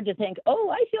it's hard to think, oh,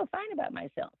 I feel fine about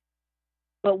myself.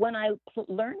 But when I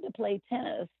learned to play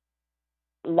tennis,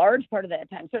 large part of that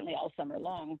time, certainly all summer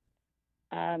long,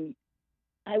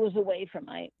 I was away from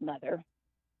my mother,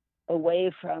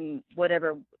 away from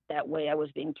whatever that way I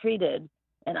was being treated.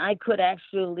 And I could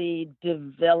actually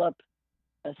develop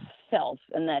a self,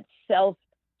 and that self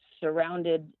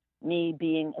surrounded me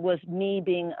being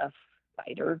a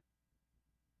fighter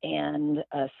and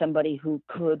somebody who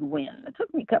could win. It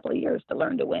took me a couple of years to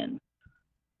learn to win,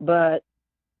 but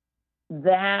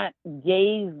that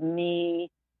gave me,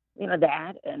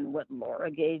 that and what Laura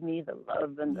gave me, the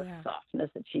love and the softness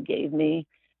that she gave me,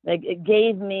 it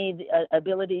gave me the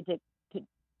ability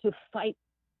to fight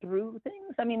through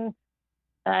things. I mean,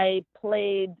 I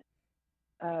played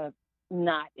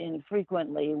not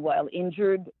infrequently while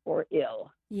injured or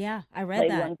ill. Yeah, I read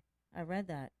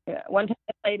that. Yeah, one time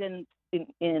I played in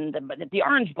the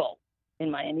Orange Bowl in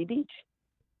Miami Beach,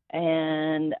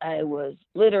 and I was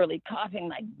literally coughing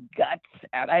my guts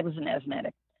out. I was an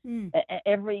asthmatic.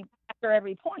 After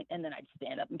every point, and then I'd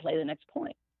stand up and play the next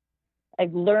point. I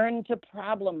learned to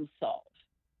problem solve.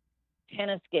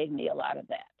 Tennis gave me a lot of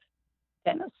that.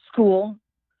 Tennis, school,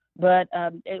 but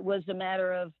it was a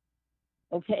matter of,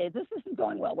 okay, this isn't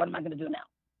going well. What am I going to do now?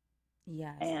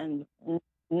 Yes. And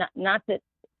not that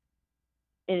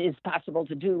it is possible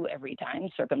to do every time.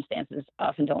 Circumstances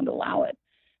often don't allow it.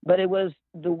 But it was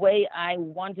the way I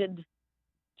wanted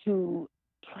to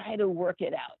try to work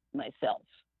it out myself.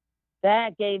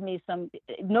 That gave me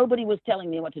nobody was telling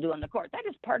me what to do on the court. That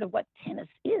is part of what tennis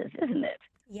is, isn't it?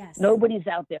 Yes. Nobody's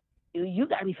out there. You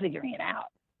got to be figuring it out.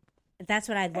 That's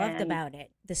what I loved about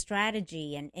it, the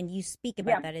strategy, and you speak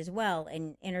about that as well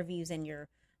in interviews in your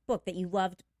book, that you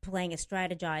loved playing a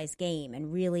strategized game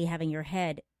and really having your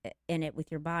head in it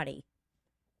with your body.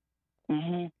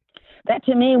 Mm-hmm. That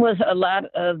to me was a lot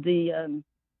of the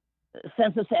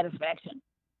sense of satisfaction.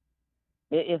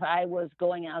 If I was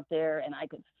going out there and I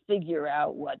could figure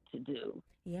out what to do.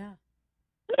 Yeah.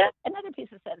 Another piece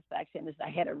of satisfaction is I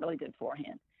had a really good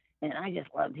forehand, and I just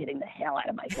loved hitting the hell out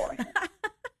of my forehand.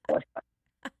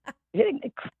 Hitting the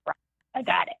crap. I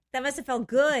got it. That must have felt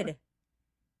good.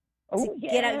 Oh, to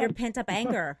get out your pent up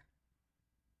anger.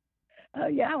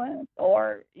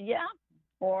 Or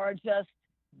just,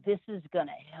 this is going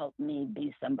to help me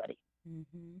be somebody.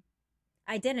 Mm-hmm.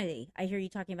 Identity. I hear you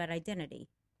talking about identity.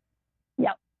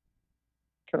 Yep.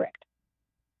 Correct.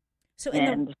 So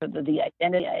the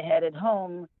identity I had at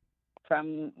home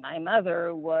from my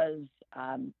mother was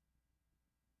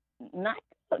not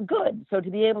good. So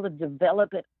to be able to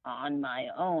develop it on my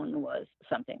own was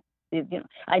something.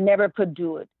 I never could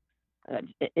do it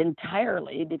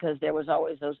entirely because there was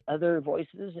always those other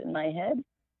voices in my head.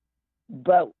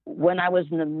 But when I was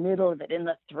in the middle of it, in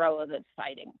the throw of it,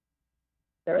 fighting,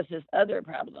 there was this other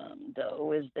problem,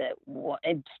 though, is that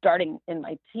starting in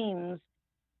my teens,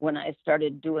 when I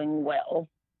started doing well,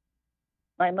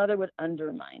 my mother would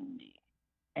undermine me.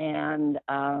 And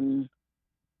I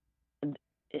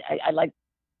like,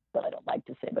 what I don't like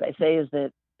to say, but I say is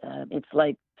that it's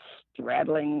like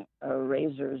straddling a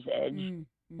razor's edge.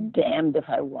 Mm-hmm. Damned if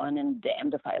I won and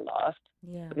damned if I lost.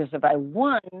 Yeah. Because if I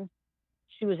won,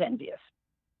 she was envious.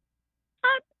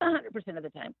 Not 100% of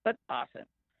the time, but often.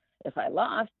 If I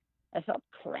lost, I felt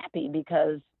crappy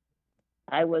because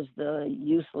I was the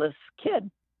useless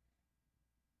kid.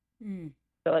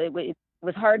 So it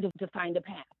was hard to find a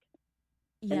path.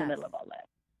 in the Yes. middle of all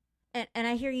that. And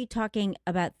I hear you talking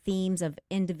about themes of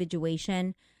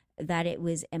individuation, that it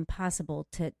was impossible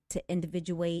to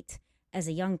individuate as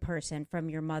a young person from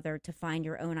your mother to find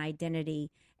your own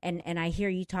identity. And I hear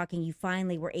you talking, you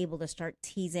finally were able to start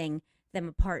teasing them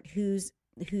apart. Who's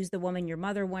the woman your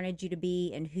mother wanted you to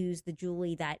be, and who's the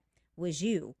Julie that was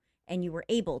you. And you were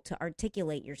able to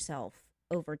articulate yourself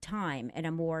over time in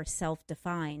a more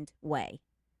self-defined way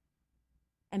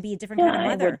and be a different kind of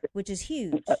mother, which is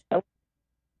huge.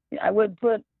 I would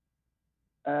put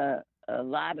a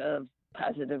lot of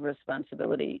positive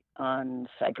responsibility on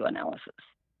psychoanalysis.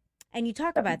 And you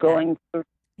talk about going that. Through,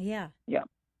 yeah.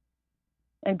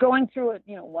 And going through it,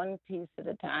 one piece at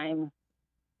a time,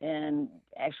 and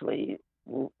actually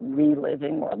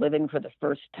reliving or living for the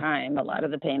first time a lot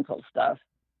of the painful stuff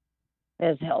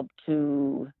has helped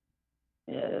to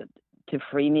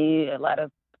free me. A lot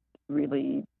of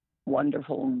really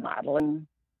wonderful modeling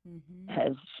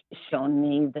has shown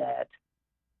me that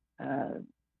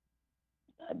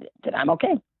that I'm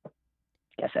okay. I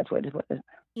guess that's what it is.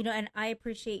 And I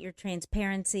appreciate your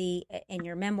transparency in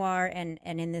your memoir and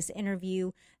in this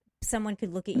interview. Someone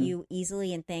could look at you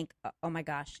easily and think, oh my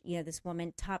gosh, this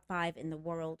woman, top 5 in the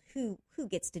world, who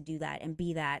gets to do that and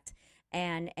be that?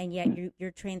 And yet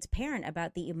you're transparent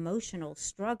about the emotional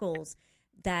struggles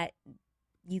that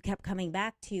you kept coming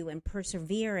back to and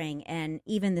persevering, and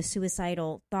even the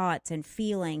suicidal thoughts and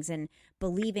feelings and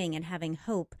believing and having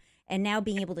hope, and now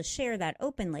being able to share that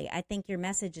openly. I think your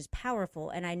message is powerful,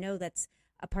 and I know that's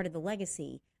a part of the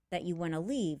legacy that you want to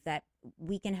leave, that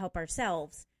we can help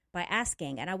ourselves by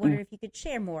asking. And I wonder if you could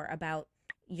share more about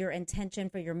your intention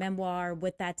for your memoir,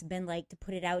 what that's been like to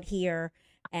put it out here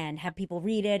and have people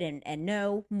read it and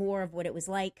know more of what it was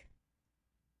like.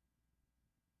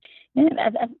 And I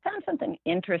found something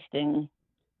interesting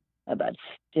about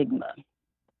stigma.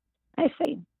 I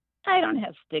say I don't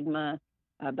have stigma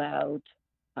about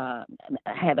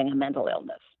having a mental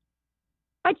illness.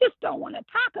 I just don't want to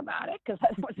talk about it because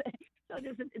I was so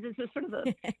this is sort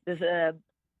of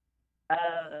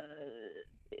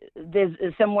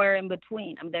there's somewhere in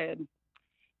between. I'm there,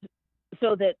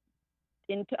 so that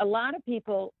a lot of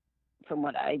people, from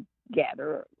what I gather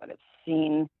or what I've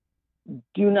seen,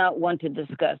 do not want to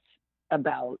discuss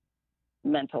about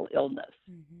mental illness.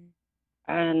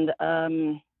 And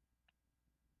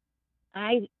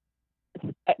I,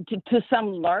 to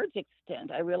some large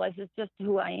extent, I realize it's just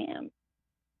who I am.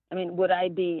 I mean, would I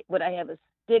have a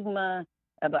stigma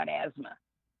about asthma?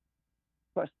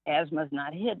 Of course, asthma is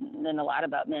not hidden, and a lot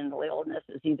about mental illness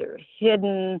is either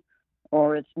hidden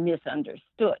or it's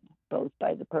misunderstood, both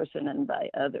by the person and by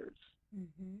others.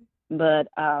 But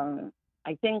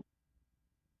I think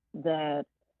that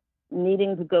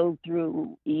needing to go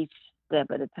through each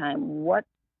step at a time, what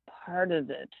part of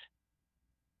it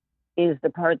is the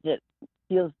part that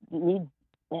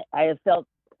I have felt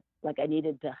like I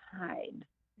needed to hide,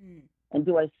 and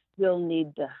do I still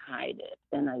need to hide it?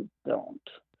 And I don't.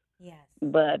 Yes.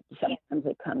 But sometimes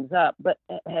it comes up. But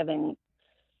having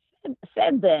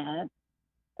said that,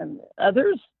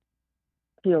 others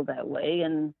feel that way,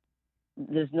 and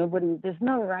there's no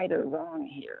right or wrong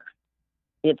here.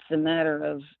 It's a matter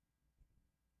of,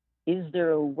 is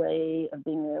there a way of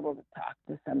being able to talk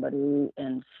to somebody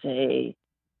and say,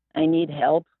 I need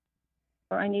help,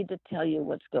 or I need to tell you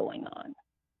what's going on?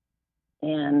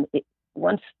 And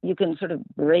once you can sort of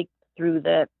break through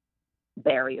that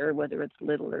barrier, whether it's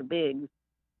little or big,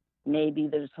 maybe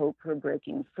there's hope for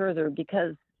breaking further,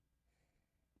 because,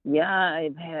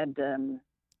 I've had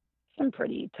some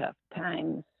pretty tough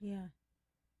times. Yeah.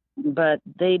 But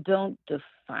they don't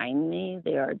define me.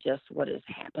 They are just what has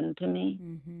happened to me.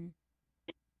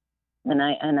 And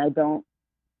I don't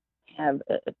have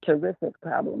a terrific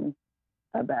problem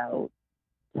about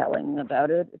telling about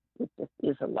it. It just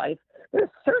is a life. There's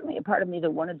certainly a part of me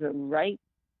that wanted to write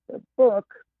a book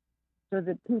so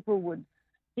that people would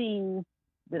see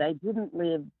that I didn't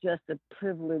live just a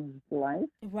privileged life.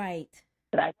 Right.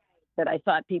 That I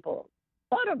thought people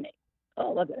thought of me.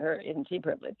 Oh, look at her. Isn't she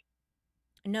privileged?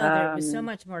 No, there was so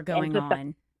much more going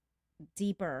on.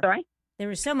 Deeper. Sorry? There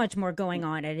was so much more going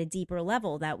on at a deeper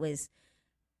level that was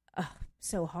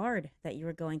so hard that you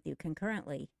were going through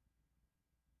concurrently.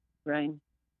 Right.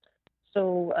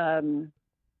 So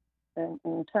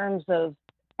in terms of,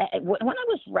 when I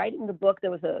was writing the book,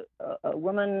 there was a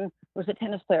woman who was a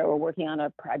tennis player. We're working on a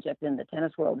project in the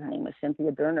tennis world. Her name was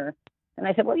Cynthia Durner. And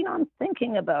I said, well, I'm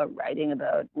thinking about writing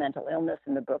about mental illness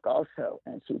in the book also.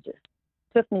 And she just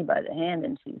took me by the hand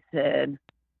and she said,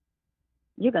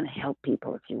 you're going to help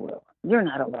people if you will. You're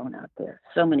not alone out there.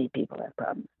 So many people have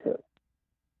problems too.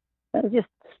 That just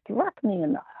struck me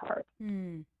in the heart.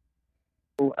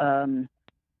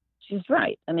 she's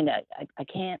right. I mean, I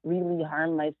can't really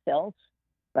harm myself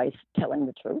by telling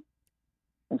the truth.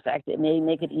 In fact, it may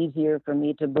make it easier for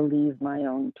me to believe my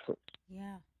own truth.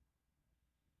 Yeah.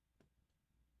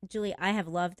 Julie, I have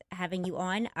loved having you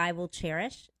on. I will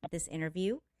cherish this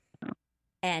interview.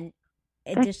 And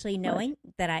additionally, knowing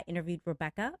that I interviewed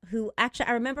Rebecca, who actually,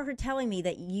 I remember her telling me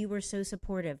that you were so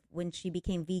supportive when she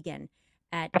became vegan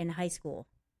in high school.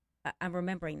 I'm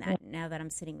remembering that now that I'm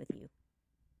sitting with you.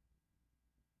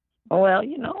 Well,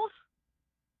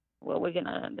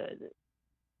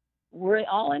 we're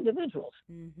all individuals.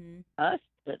 Mm-hmm. Us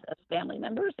family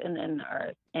members, and then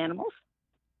our animals.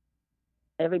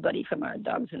 Everybody from our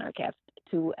dogs and our cats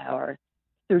to our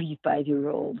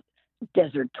 35-year-old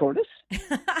desert tortoise.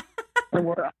 and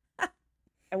we're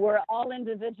all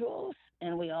individuals,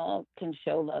 and we all can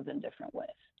show love in different ways.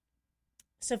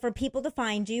 So for people to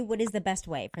find you, what is the best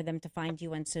way for them to find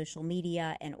you on social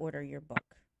media and order your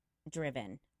book,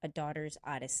 Driven, A Daughter's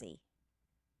Odyssey?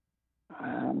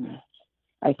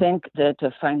 I think that to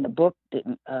find the book,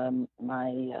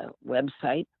 my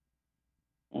website,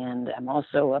 and I'm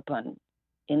also up on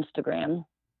Instagram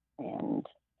and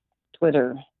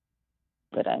Twitter,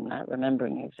 but I'm not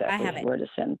remembering exactly where to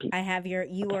send people. I have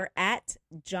you are at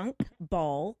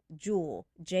Junkball Jewel,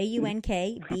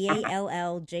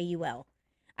 JUNKBALLJUL.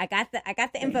 I got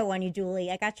the info on you, Julie.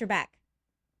 I got your back.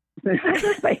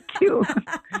 Thank you.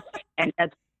 And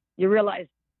you realize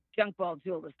Junkball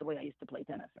Jewel is the way I used to play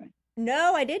tennis, right?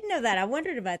 No, I didn't know that. I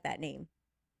wondered about that name.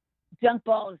 Junk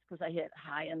ball is because I hit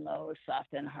high and low,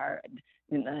 soft and hard,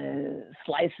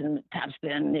 slice and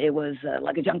topspin. It was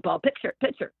like a junk ball pitcher. So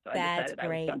That's I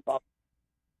great. was junk ball.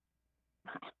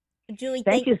 Julie,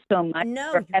 thank you so much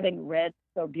for having read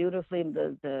so beautifully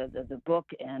the book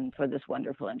and for this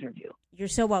wonderful interview. You're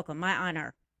so welcome. My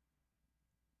honor.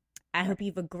 I hope you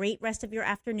have a great rest of your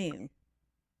afternoon.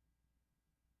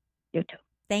 You too.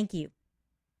 Thank you.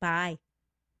 Bye.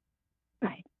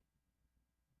 Bye.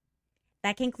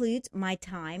 That concludes my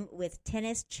time with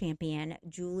tennis champion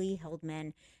Julie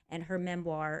Heldman and her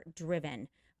memoir, Driven,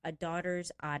 A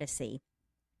Daughter's Odyssey.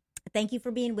 Thank you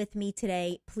for being with me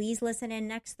today. Please listen in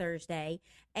next Thursday.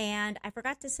 And I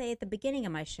forgot to say at the beginning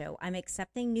of my show, I'm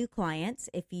accepting new clients.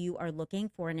 If you are looking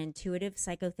for an intuitive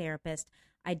psychotherapist,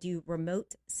 I do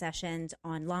remote sessions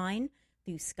online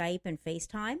through Skype and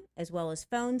FaceTime, as well as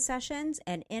phone sessions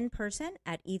and in person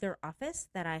at either office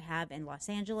that I have in Los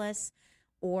Angeles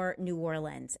or New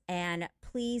Orleans. And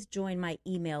please join my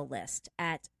email list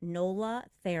at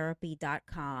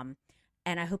nolatherapy.com.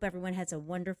 And I hope everyone has a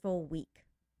wonderful week.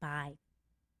 Bye.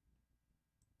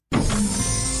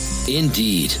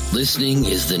 Indeed, listening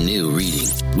is the new reading.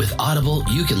 With Audible,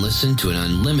 you can listen to an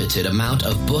unlimited amount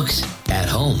of books at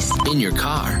home, in your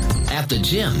car, at the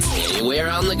gym, anywhere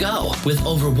on the go. With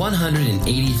over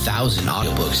 180,000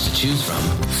 audiobooks to choose from.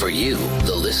 For you,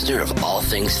 the listener of All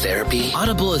Things Therapy,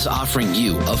 Audible is offering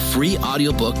you a free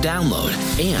audiobook download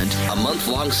and a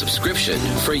month-long subscription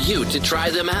for you to try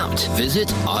them out. Visit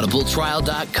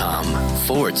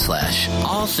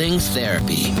audibletrial.com/All Things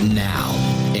Therapy now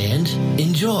and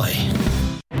enjoy.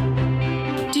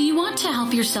 Do you want to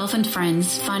help yourself and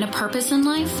friends find a purpose in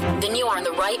life? Then you are in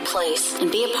the right place and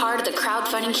be a part of the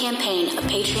crowdfunding campaign of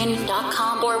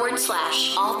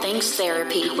patreon.com/All Things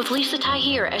Therapy with Lisa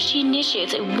Tahir as she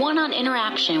initiates a one-on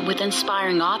interaction with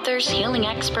inspiring authors, healing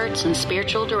experts, and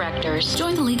spiritual directors.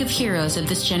 Join the League of Heroes of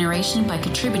this generation by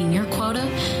contributing your quota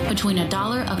between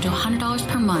 $1 up to $100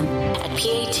 per month at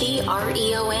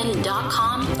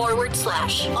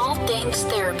patreon.com/All Things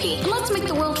Therapy. And let's make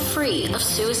the world free of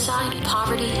suicide,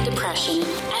 poverty, depression,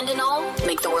 and in all,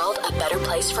 make the world a better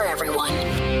place for everyone.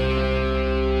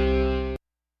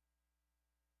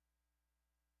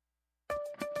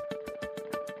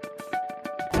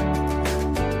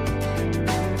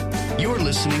 You're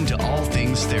listening to All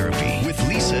Things Therapy with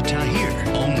Lisa Tahir,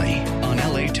 only on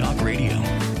LA Talk Radio.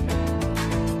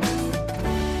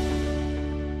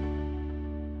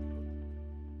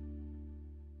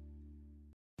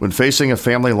 When facing a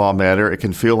family law matter, it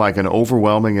can feel like an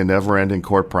overwhelming and never-ending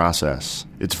court process.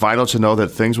 It's vital to know that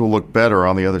things will look better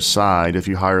on the other side if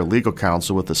you hire legal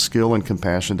counsel with the skill and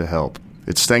compassion to help.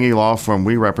 At Stengy Law Firm,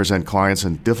 we represent clients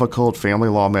in difficult family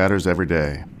law matters every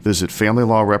day. Visit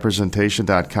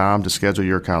FamilyLawRepresentation.com to schedule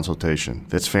your consultation.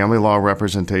 That's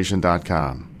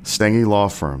FamilyLawRepresentation.com. Stengy Law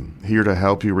Firm, here to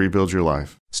help you rebuild your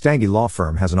life. Stengy Law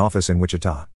Firm has an office in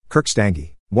Wichita. Kirk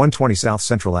Stengy, 120 South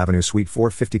Central Avenue, Suite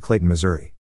 450, Clayton, Missouri.